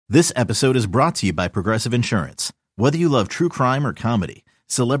This episode is brought to you by Progressive Insurance. Whether you love true crime or comedy,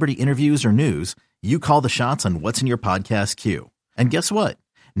 celebrity interviews or news, you call the shots on what's in your podcast queue. And guess what?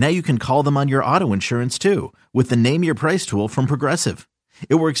 Now you can call them on your auto insurance too with the Name Your Price tool from Progressive.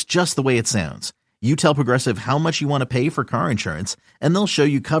 It works just the way it sounds. You tell Progressive how much you want to pay for car insurance, and they'll show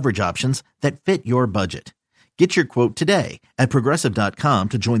you coverage options that fit your budget. Get your quote today at Progressive.com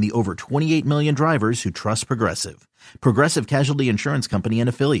to join the over 28 million drivers who trust Progressive. Progressive Casualty Insurance Company and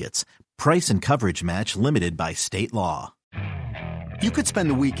Affiliates. Price and coverage match limited by state law. You could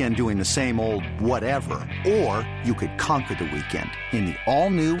spend the weekend doing the same old whatever, or you could conquer the weekend in the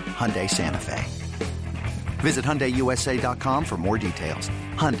all-new Hyundai Santa Fe. Visit HyundaiUSA.com for more details.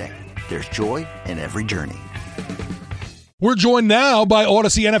 Hyundai, there's joy in every journey. We're joined now by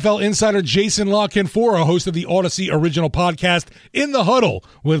Odyssey NFL insider Jason La Canfora, host of the Odyssey original podcast In the Huddle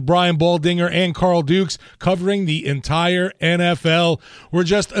with Brian Baldinger and Carl Dukes, covering the entire NFL. We're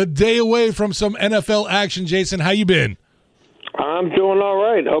just a day away from some NFL action. Jason, how you been? I'm doing all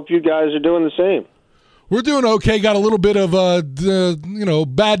right. Hope you guys are doing the same. We're doing okay. Got a little bit of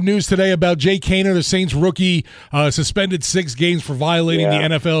bad news today about Jay Kaner, the Saints rookie, suspended 6 games for violating the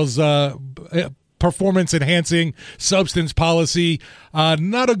NFL's performance-enhancing substance policy.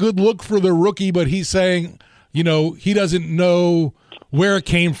 Not a good look for the rookie, but he's saying, he doesn't know where it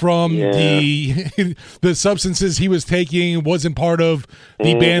came from. The substances he was taking wasn't part of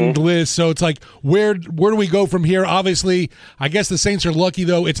the banned list. So it's like, where do we go from here? Obviously, I guess the Saints are lucky,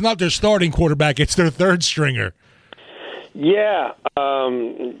 though. It's not their starting quarterback. It's their third stringer. Yeah,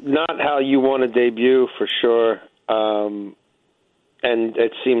 not how you want to debut, for sure. And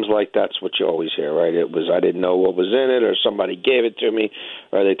it seems like that's what you always hear, right? It was, I didn't know what was in it, or somebody gave it to me,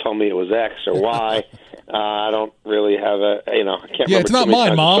 or they told me it was X or Y. I don't really have I can't remember. Yeah, it's not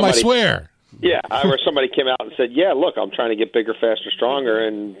mine, Mom, I swear. Yeah, where somebody came out and said, yeah, look, I'm trying to get bigger, faster, stronger,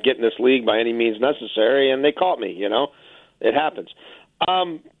 and get in this league by any means necessary, and they caught me, It happens.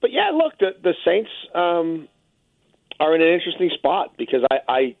 But, yeah, look, the Saints are in an interesting spot because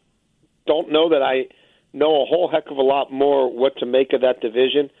I don't know that I know a whole heck of a lot more what to make of that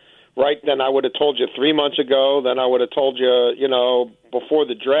division, right, than I would have told you 3 months ago, than I would have told you, before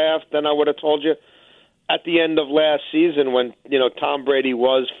the draft, than I would have told you at the end of last season when, Tom Brady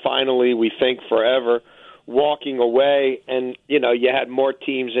was finally, we think forever, walking away and, you had more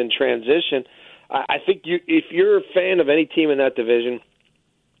teams in transition. I think if you're a fan of any team in that division,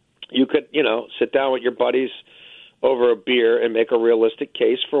 you could, sit down with your buddies over a beer and make a realistic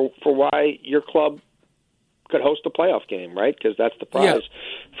case for why your club could host a playoff game, right? Because that's the prize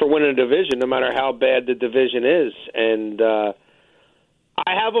for winning a division, no matter how bad the division is. And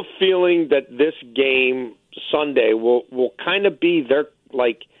I have a feeling that this game Sunday will kind of be their,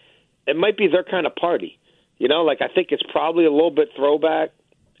 it might be their kind of party. I think it's probably a little bit throwback.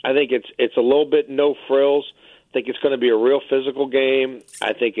 I think it's a little bit no frills. I think it's going to be a real physical game.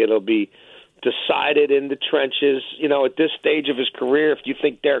 I think it'll be decided in the trenches. At this stage of his career, if you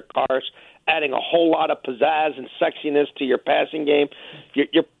think Derek Carr's adding a whole lot of pizzazz and sexiness to your passing game,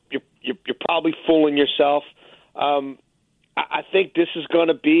 you're probably fooling yourself. I think this is going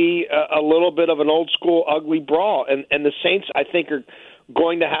to be a little bit of an old school ugly brawl, and the Saints, I think, are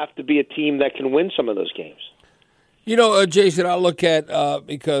going to have to be a team that can win some of those games. Jason, I look at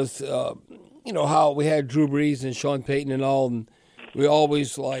because how we had Drew Brees and Sean Payton and all, and we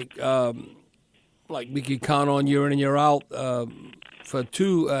always like we could count on year in and year out. For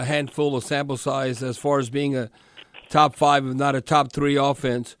a handful of sample size as far as being a top 5, if not a top 3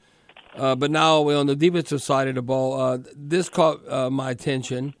 offense. But now on the defensive side of the ball, this caught my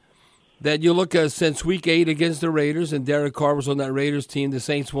attention that you look at since week 8 against the Raiders, and Derek Carr was on that Raiders team, the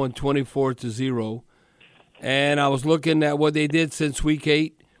Saints won 24-0. And I was looking at what they did since week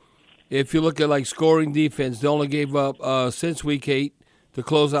 8. If you look at scoring defense, they only gave up since week 8 to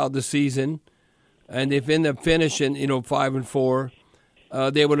close out the season. And they've ended up finishing, 5-4.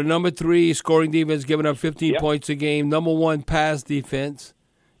 They were the number 3 scoring defense, giving up 15 points a game. Number 1 pass defense,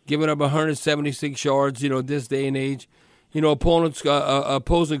 giving up 176 yards, this day and age. Opponents,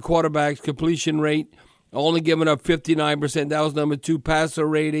 opposing quarterbacks, completion rate, only giving up 59%. That was number 2. Passer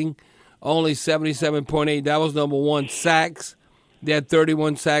rating, only 77.8. That was number 1. Sacks, they had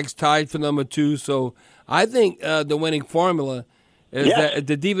 31 sacks, tied for number 2. So I think the winning formula is that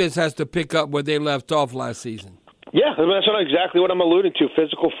the defense has to pick up where they left off last season. Yeah, that's exactly what I'm alluding to.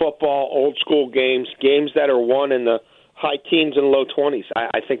 Physical football, old school games that are won in the high teens and low 20s.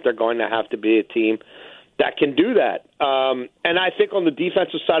 I think they're going to have to be a team that can do that. And I think on the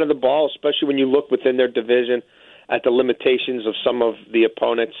defensive side of the ball, especially when you look within their division, at the limitations of some of the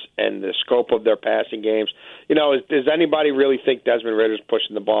opponents and the scope of their passing games. Does anybody really think Desmond Ritter's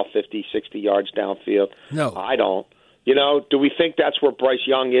pushing the ball 50, 60 yards downfield? No. I don't. Do we think that's where Bryce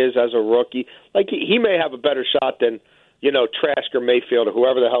Young is as a rookie? Like, he may have a better shot than, Trask or Mayfield or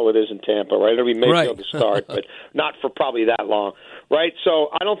whoever the hell it is in Tampa, right? It'll be Mayfield to start, but not for probably that long, right? So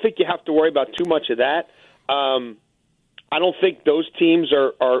I don't think you have to worry about too much of that. I don't think those teams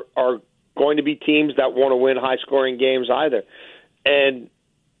are going to be teams that want to win high-scoring games either. And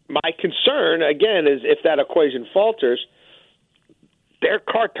my concern, again, is if that equation falters, Derek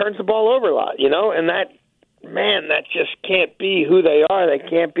Carr turns the ball over a lot, and that just can't be who they are. That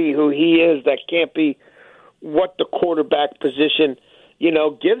can't be who he is. That can't be what the quarterback position,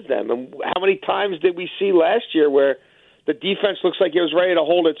 gives them. And how many times did we see last year where the defense looks like it was ready to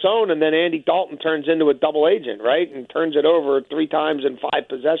hold its own, and then Andy Dalton turns into a double agent, right, and turns it over 3 times in 5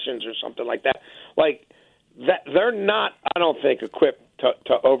 possessions or something like that. Like, that, they're not, I don't think, equipped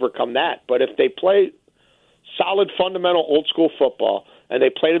to overcome that. But if they play solid, fundamental, old-school football, and they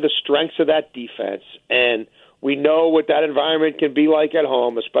play to the strengths of that defense, and we know what that environment can be like at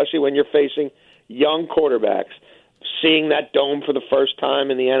home, especially when you're facing young quarterbacks, seeing that dome for the first time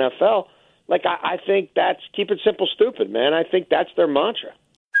in the NFL, I think that's keep it simple, stupid, man. I think that's their mantra.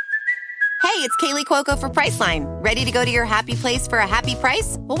 Hey, it's Kaylee Cuoco for Priceline. Ready to go to your happy place for a happy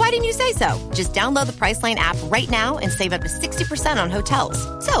price? Well, why didn't you say so? Just download the Priceline app right now and save up to 60% on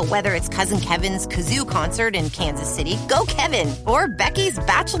hotels. So whether it's Cousin Kevin's Kazoo Concert in Kansas City, go Kevin, or Becky's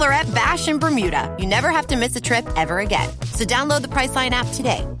Bachelorette Bash in Bermuda, you never have to miss a trip ever again. So download the Priceline app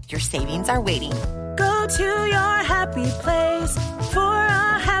today. Your savings are waiting. Go to your happy place for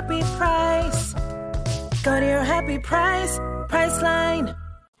a happy price. Go to your happy price, Priceline.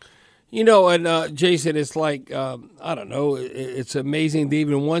 And Jason, it's like, I don't know, it's amazing they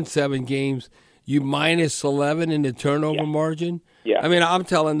even won 7 games. You minus 11 in the turnover margin. Yeah. I mean, I'm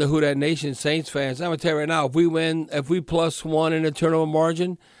telling the Who Dat Nation Saints fans, I'm going to tell you right now, if we plus 1 in the turnover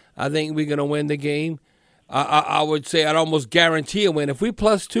margin, I think we're going to win the game. I would say I'd almost guarantee a win. If we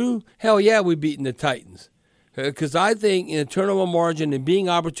plus 2, hell yeah, we're beating the Titans. Because I think in the turnover margin and being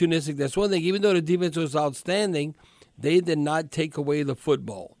opportunistic, that's one thing. Even though the defense was outstanding, they did not take away the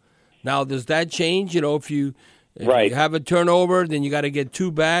football. Now, does that change? If you have a turnover, then you got to get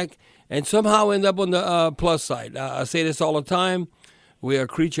 2 back and somehow end up on the plus side. I say this all the time. We're a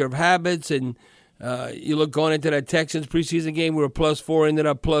creature of habits, and you look going into that Texans preseason game, we were plus 4, ended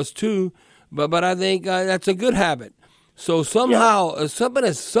up plus 2. But I think that's a good habit. So somehow something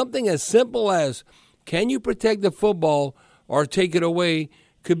as simple as can you protect the football or take it away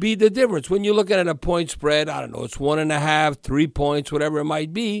could be the difference. When you look at a point spread, I don't know, it's 1.5, 3 points, whatever it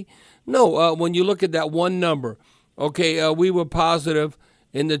might be. No, when you look at that one number, okay, we were positive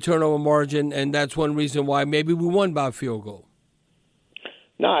in the turnover margin, and that's one reason why maybe we won by a field goal.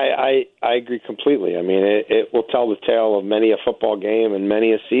 No, I agree completely. I mean, it will tell the tale of many a football game and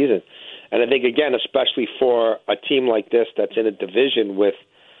many a season. And I think, again, especially for a team like this that's in a division with,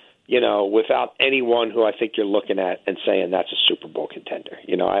 without anyone who I think you're looking at and saying that's a Super Bowl contender.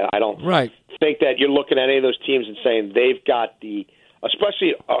 I don't think that you're looking at any of those teams and saying they've got they've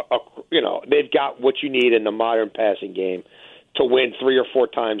got what you need in the modern passing game to win 3 or 4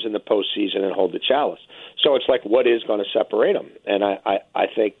 times in the postseason and hold the chalice. So it's like, what is going to separate them? And I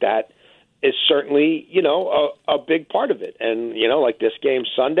think that is certainly, a big part of it. And, like this game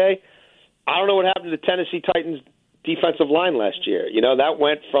Sunday, I don't know what happened to the Tennessee Titans defensive line last year. That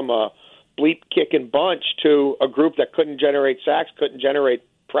went from a bleep kicking bunch to a group that couldn't generate sacks, couldn't generate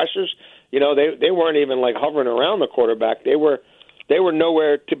pressures. They weren't even like hovering around the quarterback. They were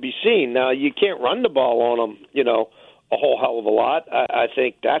nowhere to be seen. Now, you can't run the ball on them, a whole hell of a lot. I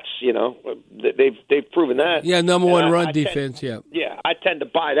think that's, they've proven that. Yeah, number one run defense, yeah. Yeah, I tend to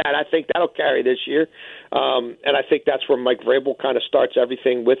buy that. I think that'll carry this year. And I think that's where Mike Vrabel kind of starts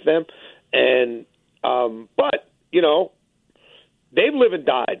everything with them. And but, they've lived and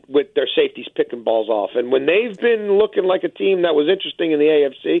died with their safeties picking balls off. And when they've been looking like a team that was interesting in the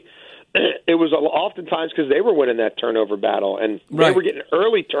AFC, it was oftentimes because they were winning that turnover battle, and they were getting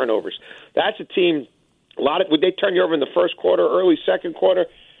early turnovers. That's a team. Would they turn you over in the first quarter, early second quarter?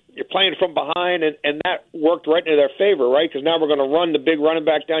 You're playing from behind, and that worked right into their favor, right? Because now we're going to run the big running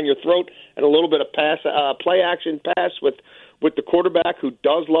back down your throat and a little bit of play action pass with the quarterback who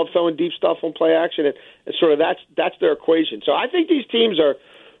does love throwing deep stuff on play action, and sort of that's their equation. So I think these teams are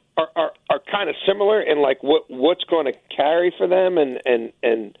kind of similar in like what's going to carry for them and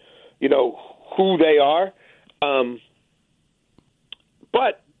who they are.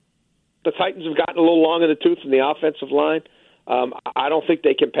 But the Titans have gotten a little long in the tooth in the offensive line. I don't think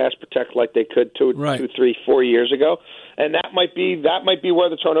they can pass protect like they could 2, 3, 4 years ago, and that might be where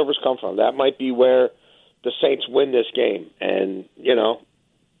the turnovers come from. That might be where the Saints win this game, and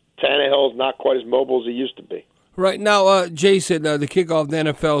Tannehill's not quite as mobile as he used to be. Right now, Jason, the kickoff of the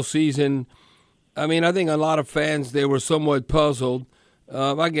NFL season. I mean, I think a lot of fans, they were somewhat puzzled.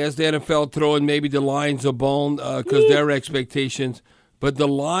 I guess the NFL throwing maybe the Lions a bone because their expectations. But the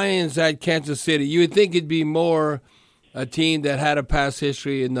Lions at Kansas City, you would think it'd be more a team that had a past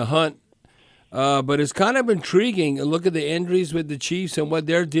history in the hunt. But it's kind of intriguing. Look at the injuries with the Chiefs and what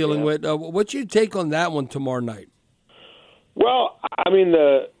they're dealing with. What's your take on that one tomorrow night? Well, I mean,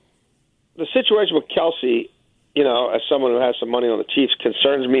 the situation with Kelsey, as someone who has some money on the Chiefs,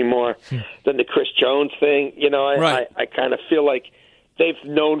 concerns me more than the Chris Jones thing. I kind of feel like they've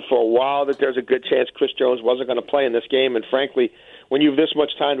known for a while that there's a good chance Chris Jones wasn't going to play in this game. And frankly, when you have this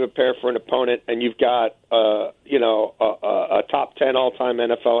much time to prepare for an opponent and you've got, a top 10 all-time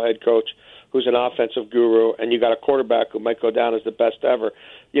NFL head coach who's an offensive guru, and you got a quarterback who might go down as the best ever,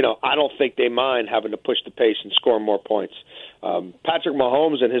 I don't think they mind having to push the pace and score more points. Patrick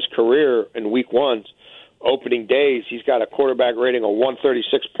Mahomes in his career in week one's opening days, he's got a quarterback rating of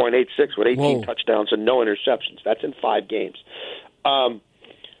 136.86 with 18 touchdowns and no interceptions. That's in 5 games.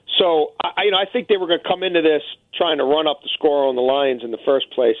 So I think they were going to come into this trying to run up the score on the Lions in the first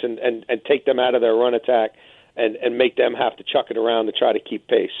place and take them out of their run attack and make them have to chuck it around to try to keep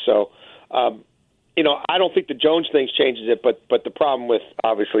pace. So, I don't think the Jones thing changes it, but the problem with,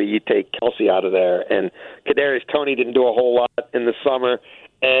 obviously, you take Kelsey out of there, and Kadarius Toney didn't do a whole lot in the summer,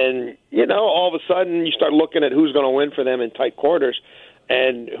 and, all of a sudden you start looking at who's going to win for them in tight quarters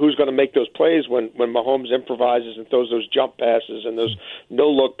and who's going to make those plays when Mahomes improvises and throws those jump passes and those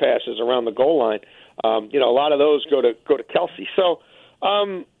no-look passes around the goal line. A lot of those go to Kelsey. So,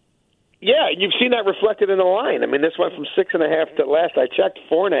 you've seen that reflected in the line. I mean, this went from 6.5 to last I checked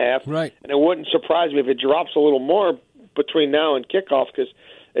 4.5, right? And it wouldn't surprise me if it drops a little more between now and kickoff because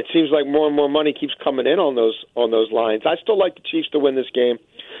it seems like more and more money keeps coming in on those lines. I still like the Chiefs to win this game.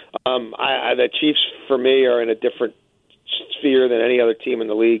 The Chiefs for me are in a different sphere than any other team in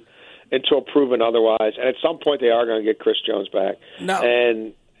the league until proven otherwise. And at some point they are going to get Chris Jones back. No.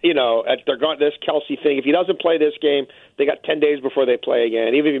 And they're going this Kelsey thing. If he doesn't play this game, they got 10 days before they play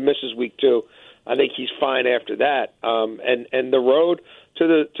again. Even if he misses week 2, I think he's fine after that. And the road to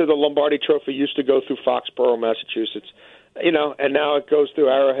the Lombardi Trophy used to go through Foxborough, Massachusetts. And now it goes through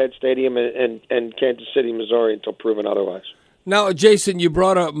Arrowhead Stadium and Kansas City, Missouri until proven otherwise. Now, Jason, you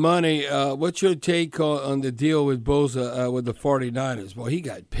brought up money. What's your take on the deal with Bosa with the 49ers? Well, he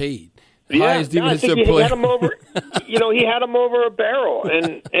got paid. I think he had him over. He had him over a barrel,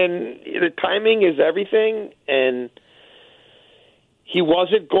 and the timing is everything. And he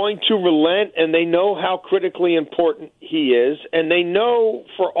wasn't going to relent, and they know how critically important he is, and they know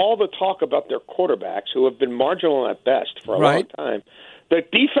for all the talk about their quarterbacks who have been marginal at best for a long time. The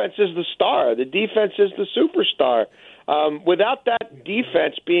defense is the star. The defense is the superstar. Without that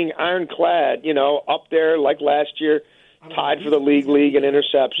defense being ironclad, up there like last year, tied for the league in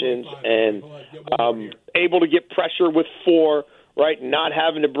interceptions and able to get pressure with 4, right, not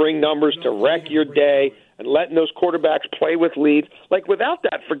having to bring numbers to wreck your day and letting those quarterbacks play with leads. Like, without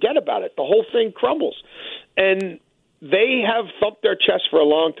that, forget about it. The whole thing crumbles. And they have thumped their chest for a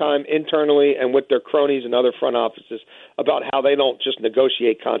long time internally and with their cronies and other front offices about how they don't just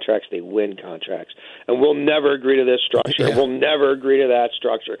negotiate contracts, they win contracts. And we'll never agree to this structure. Yeah. We'll never agree to that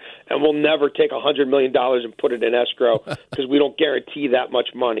structure. And we'll never take $100 million and put it in escrow because we don't guarantee that much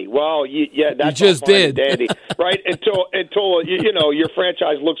money. Well, that's you just did. Dandy, right? Until your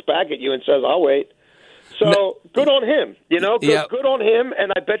franchise looks back at you and says, I'll wait. So good on him, good on him.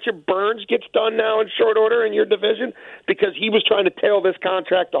 And I bet you Burns gets done now in short order in your division because he was trying to tail this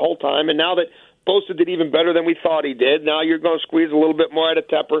contract the whole time. And now that Bosa did even better than we thought he did, now you're going to squeeze a little bit more out of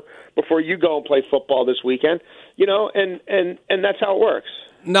Tepper before you go and play football this weekend, and that's how it works.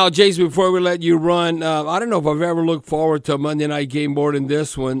 Now, Jason, before we let you run, I don't know if I've ever looked forward to a Monday night game more than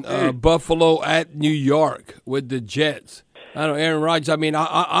this one. Buffalo at New York with the Jets. I don't know, Aaron Rodgers. I mean,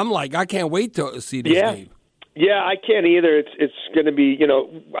 I'm like, I can't wait to see this game. Yeah, I can't either. It's going to be,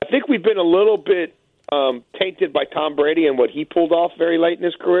 I think we've been a little bit tainted by Tom Brady and what he pulled off very late in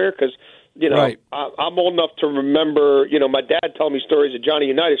his career because, I'm old enough to remember, my dad told me stories of Johnny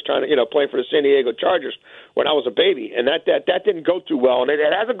Unitas trying to, playing for the San Diego Chargers when I was a baby, and that didn't go too well, and it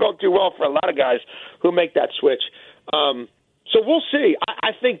hasn't gone too well for a lot of guys who make that switch. So we'll see.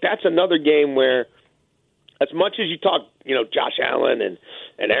 I think that's another game where, as much as you talk, Josh Allen and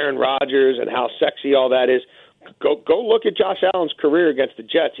Aaron Rodgers and how sexy all that is, go look at Josh Allen's career against the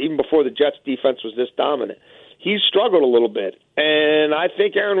Jets, even before the Jets' defense was this dominant. he's struggled a little bit. And I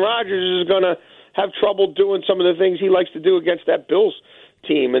think Aaron Rodgers is going to have trouble doing some of the things he likes to do against that Bills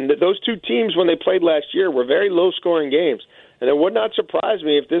team. And those two teams, when they played last year, were very low-scoring games. And it would not surprise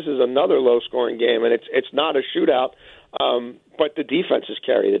me if this is another low-scoring game. And it's not a shootout, but the defenses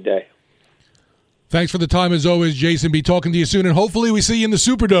carry the day. Thanks for the time, as always, Jason. Be talking to you soon, and hopefully we see you in the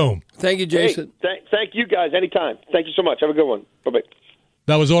Superdome. Thank you, Jason. Hey, thank you, guys. Anytime. Thank you so much. Have a good one. Bye-bye.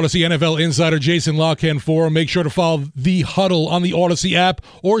 That was Odyssey NFL insider Jason La Canfora. Make sure to follow The Huddle on the Odyssey app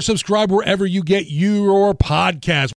or subscribe wherever you get your podcast.